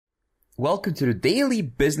Welcome to the Daily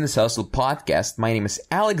Business Hustle podcast. My name is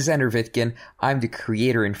Alexander Vitkin. I'm the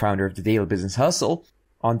creator and founder of the Daily Business Hustle.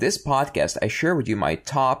 On this podcast, I share with you my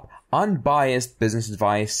top unbiased business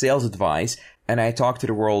advice, sales advice, and I talk to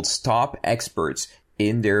the world's top experts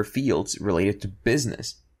in their fields related to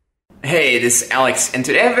business. Hey, this is Alex, and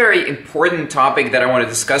today I have a very important topic that I want to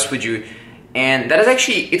discuss with you. And that is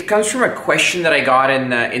actually, it comes from a question that I got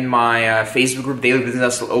in my Facebook group, Daily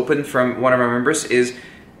Business Hustle Open, from one of my members is,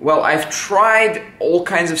 well, I've tried all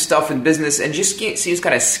kinds of stuff in business and just seems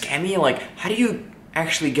kind of scammy. Like, how do you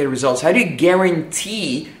actually get results? How do you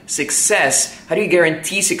guarantee success? How do you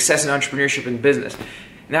guarantee success in entrepreneurship and business?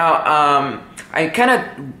 Now, I kind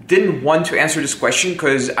of didn't want to answer this question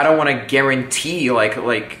because I don't want to guarantee,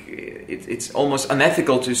 it's almost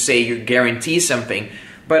unethical to say you guarantee something.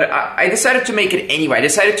 But I decided to make it anyway. I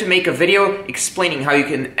decided to make a video explaining how you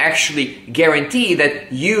can actually guarantee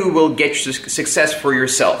that you will get success for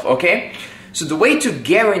yourself, okay? So the way to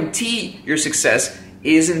guarantee your success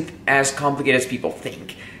isn't as complicated as people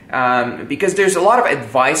think. Because there's a lot of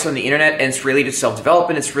advice on the internet and it's related to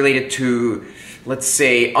self-development, it's related to, let's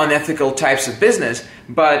say, unethical types of business.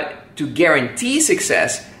 But to guarantee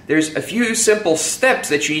success, there's a few simple steps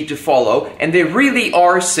that you need to follow, and they really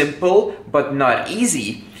are simple but not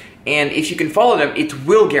easy. And if you can follow them, it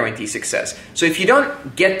will guarantee success. So if you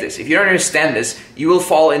don't get this, if you don't understand this, you will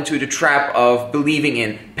fall into the trap of believing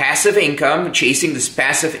in passive income, chasing this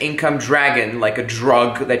passive income dragon like a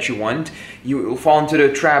drug that you want. You will fall into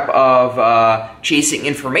the trap of chasing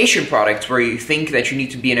information products where you think that you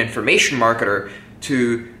need to be an information marketer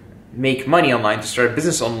to make money online, to start a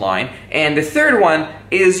business online. And the third one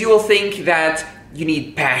is you will think that you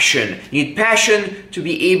need passion. You need passion to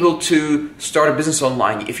be able to start a business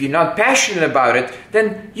online. If you're not passionate about it,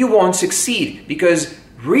 then you won't succeed, because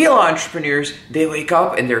real entrepreneurs, they wake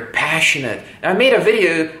up and they're passionate. And I made a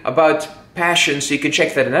video about passion, so you can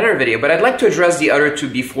check that in another video, but I'd like to address the other two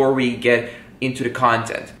before we get into the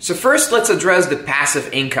content. So first, let's address the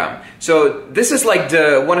passive income. So this is like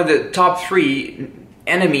one of the top 3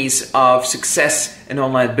 enemies of success in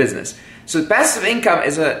online business. So passive income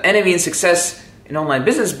is an enemy in success in online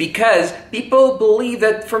business because people believe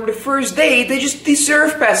that from the first day they just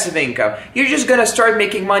deserve passive income. You're just gonna start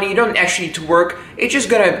making money, you don't actually need to work, it's just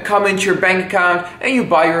gonna come into your bank account and you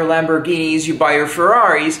buy your Lamborghinis, you buy your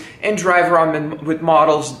Ferraris and drive around with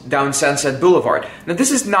models down Sunset Boulevard. Now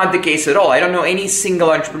this is not the case at all. I don't know any single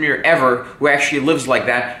entrepreneur ever who actually lives like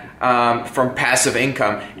that from passive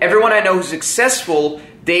income. Everyone I know who's successful,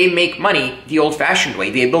 they make money the old-fashioned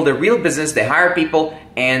way. They build a real business, they hire people,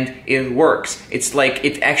 and it works. It's like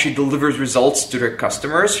it actually delivers results to their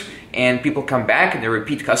customers, and people come back and they're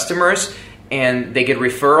repeat customers, and they get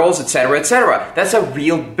referrals, etc., etc. That's a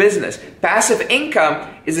real business. Passive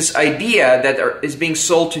income is this idea that is being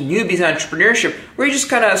sold to newbies in entrepreneurship, where you just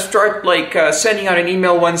kind of start sending out an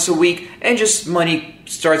email once a week and just money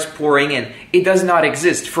starts pouring in. It does not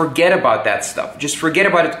exist. Forget about that stuff. Just forget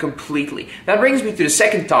about it completely. That brings me to the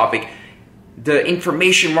second topic, the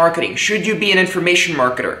information marketing. Should you be an information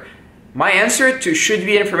marketer? My answer to should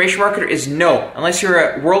be an information marketer is no. Unless you're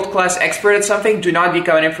a world-class expert at something, do not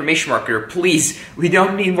become an information marketer. Please, we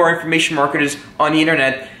don't need more information marketers on the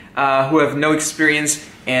internet who have no experience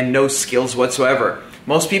and no skills whatsoever.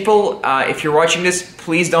 Most people, if you're watching this,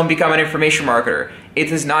 please don't become an information marketer.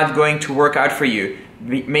 It is not going to work out for you.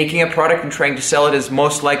 Making a product and trying to sell it is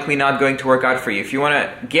most likely not going to work out for you. If you want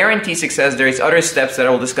to guarantee success, there is other steps that I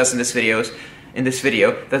will discuss in this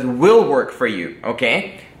video that will work for you,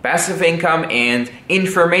 okay? Passive income and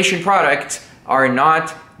information products are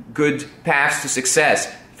not good paths to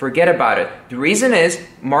success. Forget about it. The reason is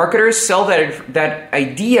marketers sell that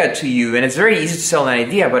idea to you, and it's very easy to sell an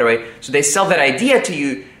idea, by the way. So they sell that idea to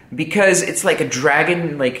you because it's like a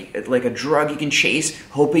dragon, like a drug you can chase,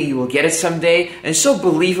 hoping you will get it someday. And it's so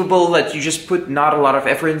believable that you just put not a lot of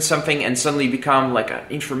effort in something and suddenly become like an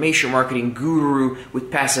information marketing guru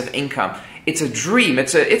with passive income. It's a dream.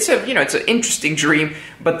 It's an interesting dream,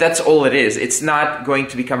 but that's all it is. It's not going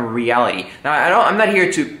to become a reality. Now, I'm not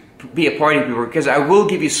here to be a party pooper, because I will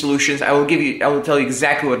give you solutions. I will tell you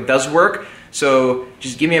exactly what does work. So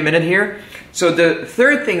just give me a minute here. So the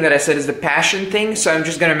third thing that I said is the passion thing. So I'm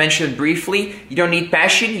just going to mention it briefly. You don't need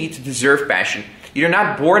passion. You need to deserve passion. You're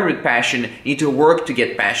not born with passion. You need to work to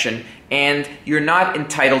get passion. And you're not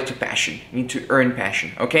entitled to passion. You need to earn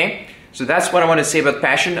passion. Okay? So that's what I want to say about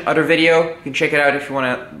passion. Other video, you can check it out if you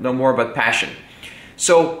want to know more about passion.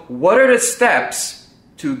 So what are the steps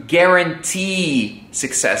to guarantee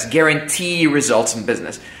success, guarantee results in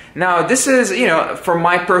business? Now, this is, from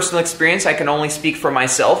my personal experience, I can only speak for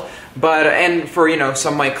myself, and for,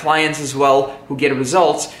 some of my clients as well who get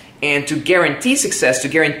results, And to guarantee success, to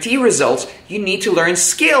guarantee results, you need to learn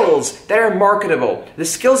skills that are marketable. The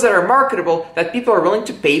skills that are marketable that people are willing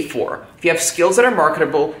to pay for. If you have skills that are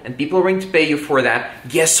marketable and people are willing to pay you for that,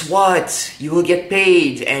 guess what? You will get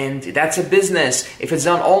paid, and that's a business. If it's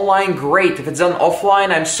done online, great. If it's done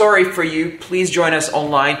offline, I'm sorry for you. Please join us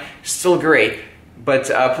online. Still great.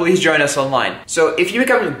 But please join us online. So if you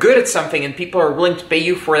become good at something and people are willing to pay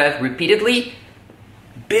you for that repeatedly,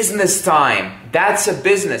 business time. That's a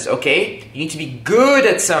business, okay? You need to be good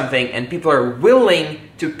at something and people are willing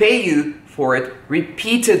to pay you for it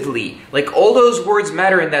repeatedly. Like, all those words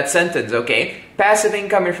matter in that sentence, okay? Passive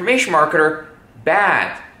income information marketer,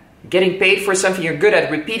 bad. Getting paid for something you're good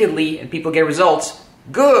at repeatedly and people get results,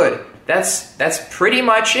 good. That's pretty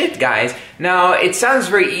much it, guys. Now, it sounds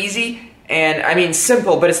very easy. And I mean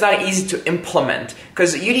simple, but it's not easy to implement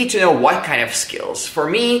because you need to know what kind of skills. For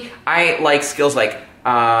me, I like skills like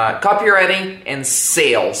copywriting and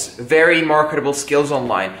sales. Very marketable skills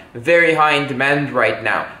online. Very high in demand right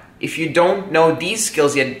now. If you don't know these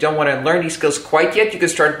skills yet, don't want to learn these skills quite yet, you can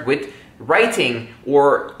start with writing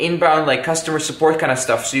or inbound like customer support kind of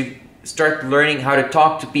stuff. So you start learning how to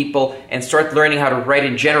talk to people and start learning how to write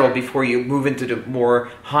in general before you move into the more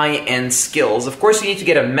high-end skills. Of course, you need to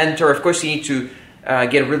get a mentor. Of course, you need to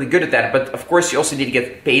get really good at that. But of course, you also need to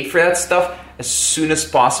get paid for that stuff as soon as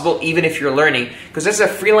possible, even if you're learning. Because as a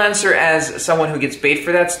freelancer, as someone who gets paid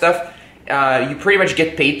for that stuff, you pretty much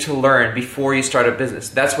get paid to learn before you start a business.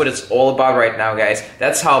 That's what it's all about right now, guys.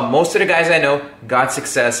 That's how most of the guys I know got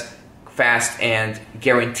success fast and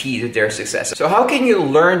guaranteed their success. So how can you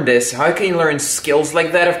learn this? How can you learn skills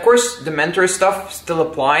like that? Of course, the mentor stuff still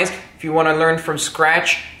applies. If you want to learn from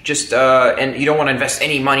scratch, just and you don't want to invest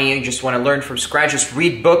any money, you just want to learn from scratch, just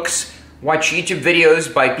read books, watch YouTube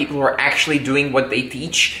videos by people who are actually doing what they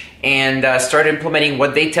teach, and start implementing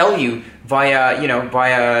what they tell you via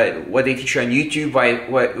what they teach you on YouTube, via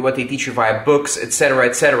what they teach you via books, etc.,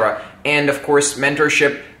 etc. And of course,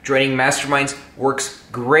 mentorship, joining masterminds works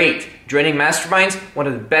great. Joining masterminds, one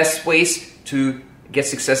of the best ways to get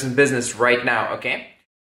success in business right now, okay?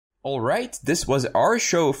 Alright, this was our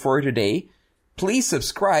show for today. Please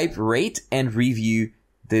subscribe, rate, and review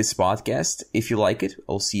this podcast if you like it.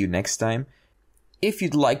 I'll see you next time. If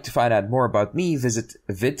you'd like to find out more about me, visit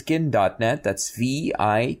vitkin.net. That's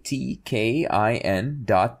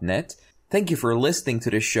VITKIN.net. Thank you for listening to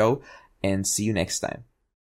this show, and see you next time.